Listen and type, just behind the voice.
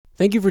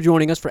Thank you for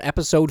joining us for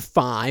episode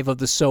 5 of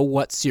the So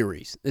What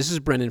series. This is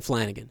Brendan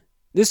Flanagan.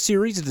 This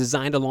series is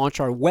designed to launch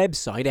our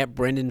website at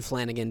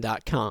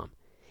brendanflanagan.com.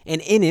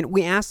 And in it,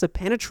 we ask the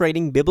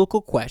penetrating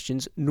biblical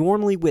questions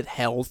normally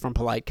withheld from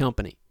polite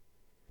company.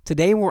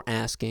 Today we're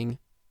asking,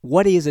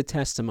 what is a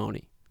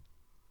testimony?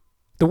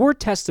 The word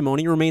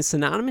testimony remains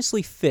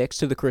synonymously fixed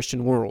to the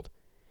Christian world.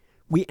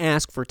 We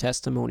ask for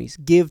testimonies,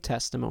 give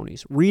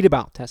testimonies, read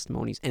about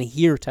testimonies, and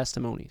hear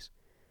testimonies.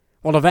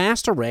 While a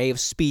vast array of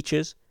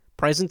speeches,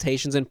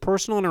 presentations, and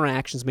personal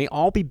interactions may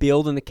all be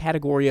billed in the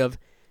category of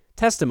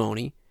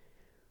testimony,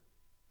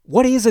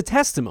 what is a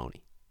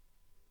testimony?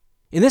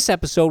 In this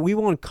episode, we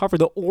will uncover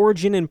the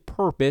origin and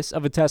purpose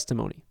of a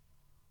testimony.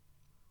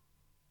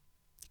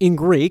 In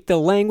Greek, the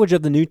language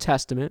of the New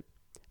Testament,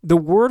 the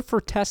word for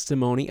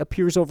testimony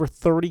appears over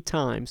 30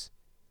 times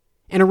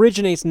and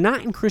originates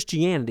not in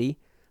Christianity,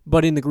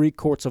 but in the Greek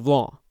courts of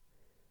law.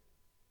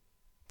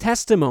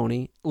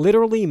 Testimony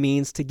literally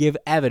means to give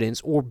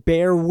evidence or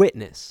bear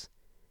witness,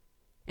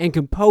 and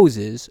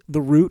composes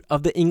the root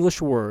of the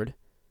English word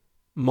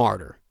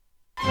martyr.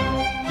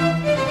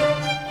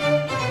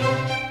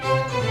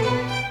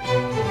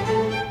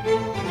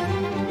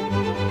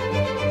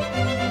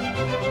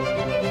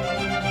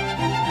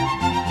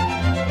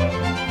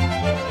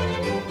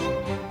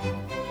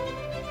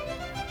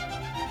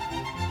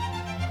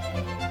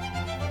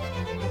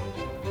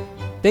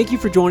 Thank you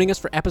for joining us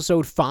for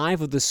episode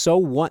 5 of the So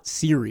What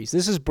series.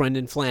 This is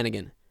Brendan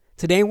Flanagan.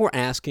 Today we're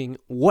asking,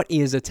 what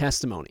is a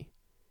testimony?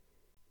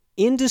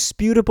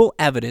 Indisputable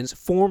evidence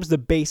forms the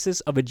basis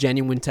of a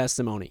genuine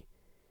testimony.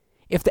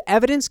 If the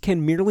evidence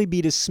can merely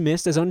be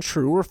dismissed as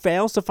untrue or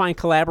fails to find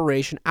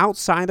collaboration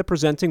outside the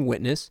presenting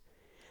witness,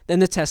 then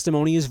the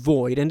testimony is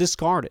void and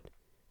discarded.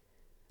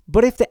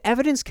 But if the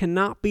evidence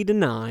cannot be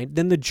denied,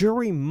 then the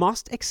jury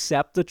must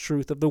accept the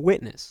truth of the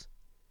witness.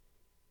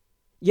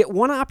 Yet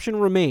one option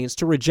remains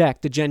to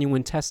reject the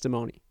genuine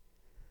testimony.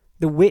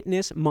 The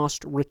witness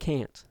must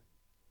recant.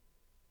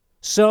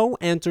 So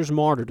enters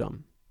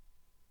martyrdom.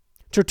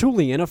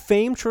 Tertullian, a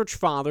famed church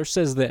father,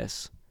 says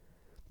this: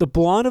 "The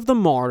blood of the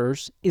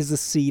martyrs is the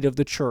seed of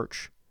the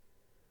church."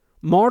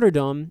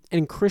 Martyrdom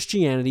and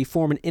Christianity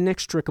form an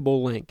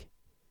inextricable link.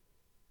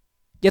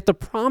 Yet the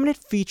prominent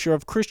feature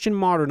of Christian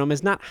martyrdom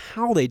is not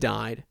how they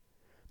died,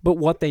 but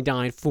what they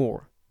died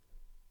for.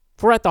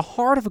 For at the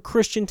heart of a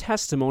Christian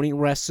testimony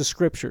rests the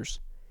Scriptures.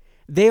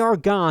 They are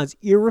God's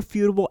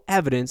irrefutable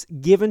evidence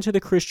given to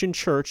the Christian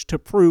church to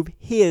prove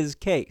His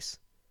case.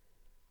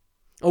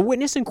 A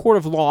witness in court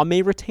of law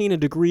may retain a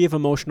degree of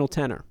emotional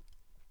tenor.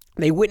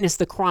 They witnessed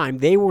the crime.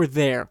 They were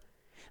there.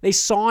 They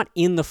saw it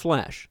in the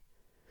flesh.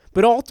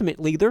 But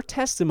ultimately, their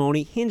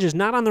testimony hinges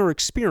not on their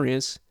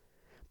experience,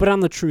 but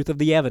on the truth of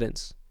the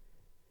evidence.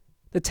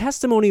 The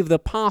testimony of the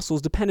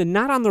apostles depended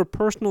not on their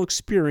personal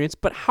experience,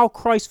 but how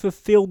Christ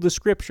fulfilled the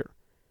Scripture.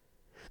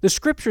 The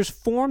Scriptures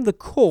form the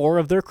core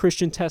of their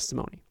Christian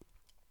testimony.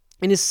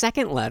 In his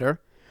second letter,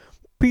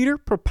 Peter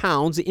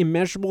propounds the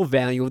immeasurable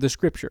value of the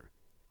Scripture.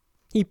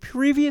 He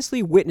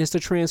previously witnessed the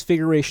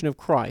transfiguration of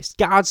Christ,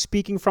 God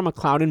speaking from a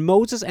cloud, and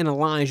Moses and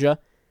Elijah,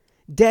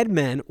 dead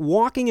men,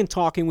 walking and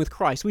talking with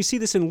Christ. We see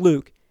this in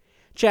Luke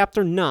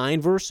chapter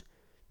 9, verse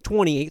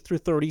 28 through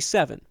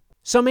 37.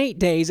 Some 8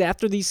 days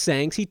after these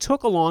sayings, he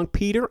took along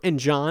Peter and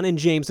John and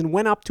James and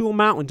went up to a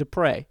mountain to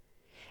pray.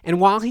 And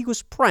while he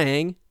was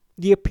praying,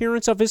 the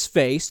appearance of his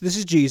face, this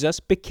is Jesus,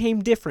 became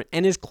different,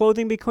 and his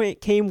clothing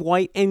became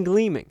white and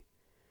gleaming.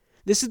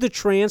 This is the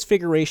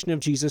transfiguration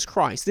of Jesus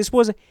Christ. This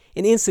was an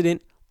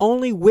incident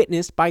only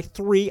witnessed by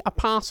 3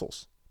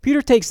 apostles.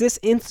 Peter takes this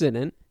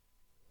incident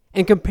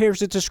and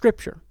compares it to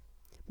Scripture.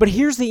 But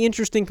here's the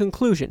interesting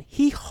conclusion.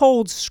 He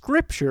holds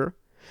Scripture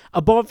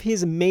above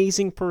his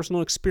amazing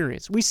personal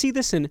experience. We see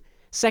this in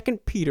 2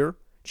 Peter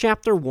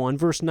chapter 1,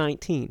 verse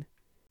 19,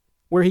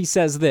 where he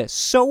says this: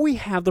 "So we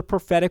have the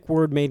prophetic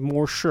word made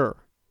more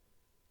sure,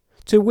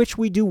 to which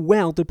we do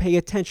well to pay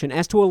attention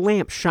as to a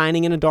lamp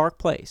shining in a dark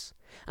place,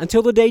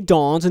 until the day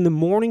dawns and the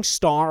morning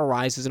star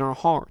arises in our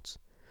hearts.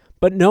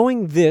 But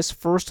knowing this,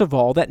 first of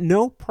all, that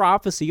no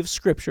prophecy of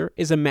Scripture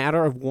is a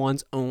matter of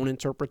one's own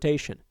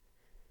interpretation."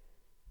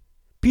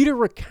 Peter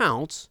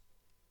recounts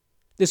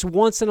this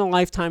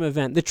once-in-a-lifetime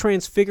event, the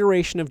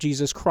transfiguration of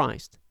Jesus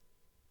Christ.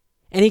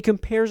 And he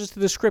compares it to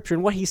the Scripture,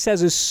 and what he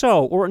says is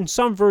so, or in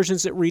some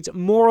versions it reads,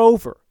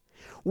 moreover,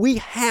 we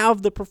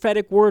have the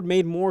prophetic word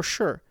made more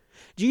sure.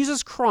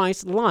 Jesus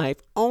Christ's life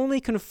only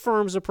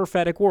confirms the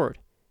prophetic word.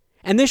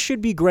 And this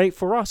should be great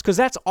for us, because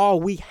that's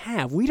all we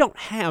have. We don't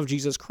have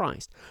Jesus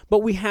Christ, but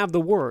we have the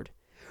Word,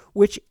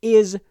 which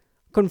is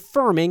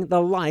confirming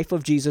the life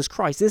of Jesus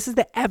Christ. This is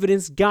the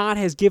evidence God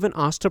has given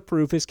us to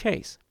prove His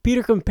case.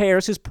 Peter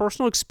compares his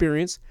personal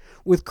experience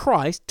with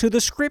Christ to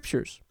the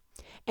Scriptures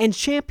and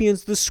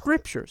champions the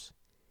Scriptures.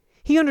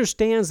 He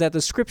understands that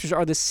the Scriptures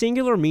are the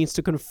singular means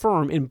to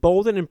confirm,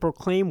 embolden, and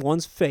proclaim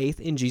one's faith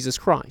in Jesus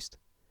Christ.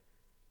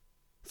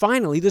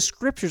 Finally, the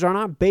Scriptures are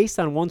not based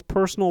on one's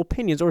personal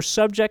opinions or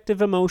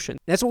subjective emotion.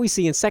 That's what we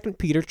see in 2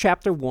 Peter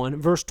chapter 1,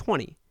 verse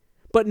 20.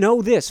 But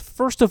know this,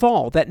 first of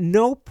all, that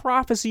no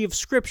prophecy of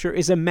Scripture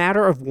is a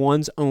matter of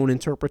one's own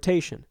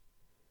interpretation.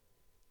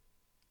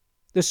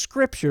 The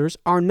Scriptures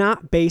are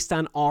not based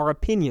on our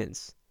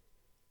opinions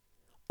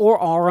or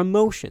our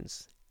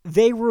emotions.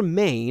 They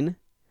remain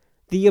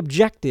the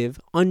objective,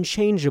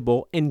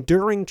 unchangeable,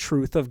 enduring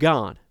truth of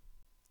God.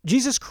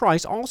 Jesus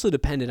Christ also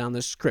depended on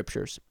the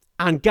Scriptures,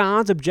 on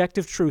God's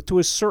objective truth to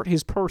assert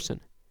his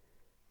person.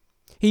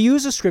 He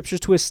used the Scriptures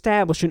to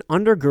establish and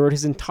undergird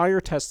his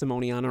entire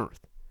testimony on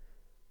earth.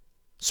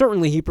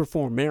 Certainly he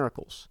performed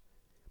miracles,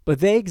 but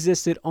they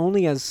existed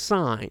only as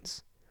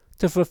signs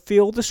to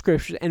fulfill the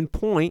Scriptures and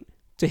point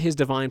to his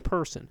divine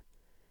person.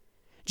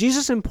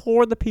 Jesus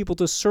implored the people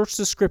to search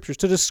the Scriptures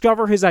to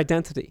discover his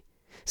identity,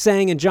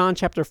 saying in John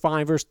chapter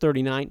 5, verse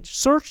 39,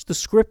 "Search the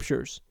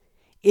Scriptures.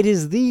 It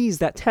is these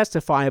that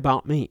testify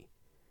about me."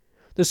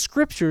 The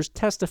Scriptures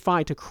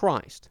testify to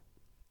Christ.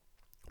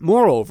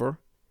 Moreover,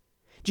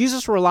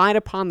 Jesus relied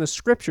upon the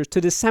Scriptures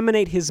to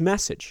disseminate his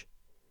message.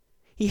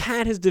 He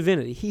had his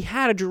divinity. He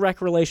had a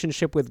direct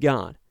relationship with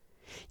God.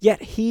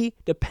 Yet he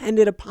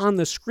depended upon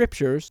the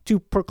Scriptures to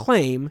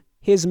proclaim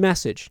his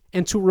message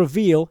and to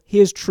reveal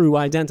his true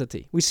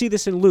identity. We see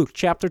this in Luke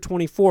chapter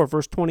 24,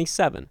 verse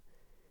 27.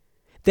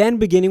 Then,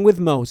 beginning with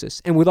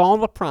Moses and with all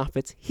the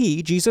prophets,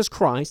 he, Jesus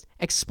Christ,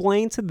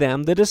 explained to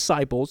them, the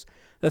disciples,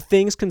 the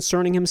things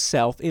concerning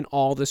himself in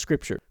all the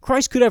Scripture.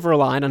 Christ could have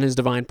relied on his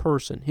divine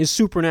person, his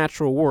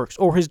supernatural works,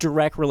 or his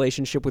direct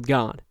relationship with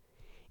God.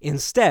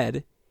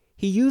 Instead,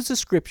 he used the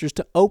Scriptures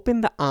to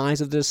open the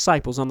eyes of the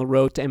disciples on the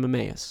road to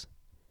Emmaus.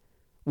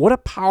 What a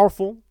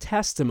powerful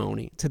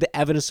testimony to the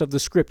evidence of the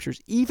Scriptures.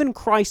 Even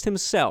Christ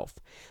himself,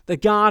 the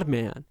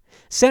God-man,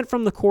 sent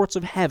from the courts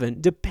of heaven,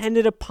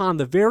 depended upon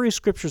the very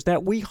Scriptures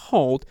that we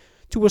hold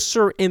to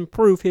assert and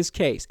prove his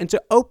case, and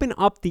to open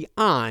up the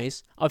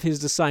eyes of his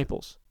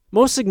disciples.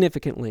 Most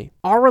significantly,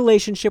 our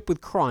relationship with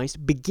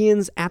Christ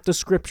begins at the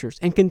Scriptures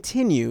and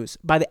continues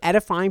by the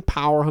edifying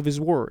power of his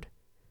word.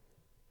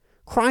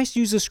 Christ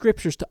used the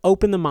Scriptures to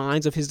open the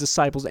minds of his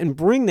disciples and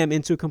bring them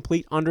into a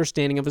complete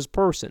understanding of his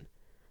person.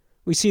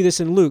 We see this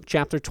in Luke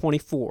chapter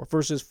 24,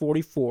 verses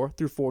 44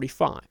 through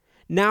 45.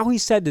 Now he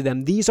said to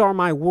them, "These are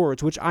my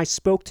words which I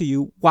spoke to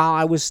you while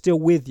I was still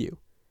with you,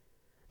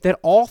 that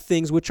all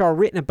things which are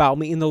written about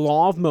me in the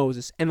law of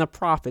Moses and the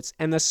prophets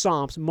and the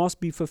Psalms must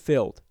be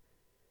fulfilled."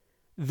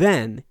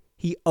 Then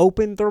he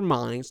opened their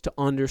minds to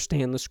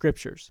understand the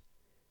Scriptures.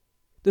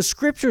 The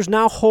Scriptures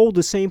now hold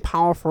the same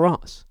power for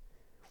us.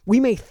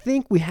 We may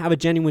think we have a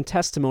genuine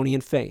testimony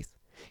in faith,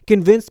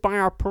 convinced by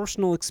our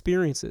personal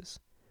experiences.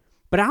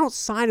 But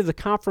outside of the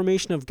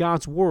confirmation of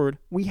God's word,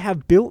 we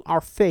have built our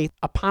faith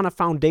upon a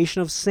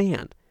foundation of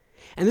sand,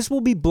 and this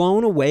will be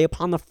blown away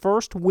upon the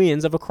first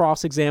winds of a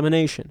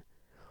cross-examination.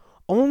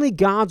 Only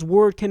God's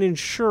word can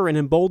ensure and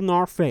embolden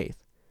our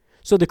faith,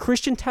 so the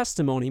Christian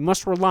testimony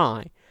must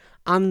rely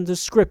on the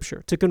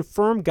Scripture to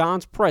confirm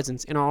God's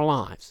presence in our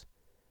lives.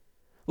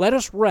 Let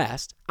us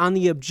rest on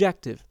the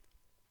objective,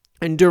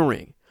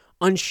 enduring,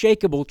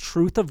 unshakable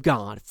truth of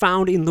God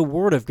found in the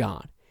Word of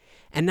God,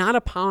 and not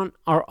upon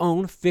our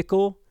own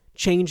fickle,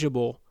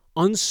 changeable,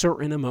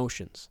 uncertain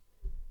emotions.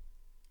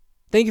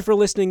 Thank you for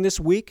listening this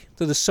week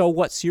to the So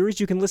What series.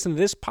 You can listen to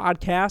this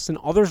podcast and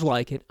others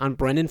like it on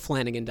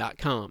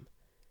BrendanFlanagan.com.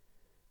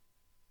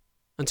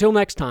 Until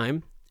next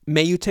time,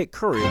 may you take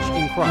courage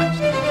in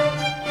Christ.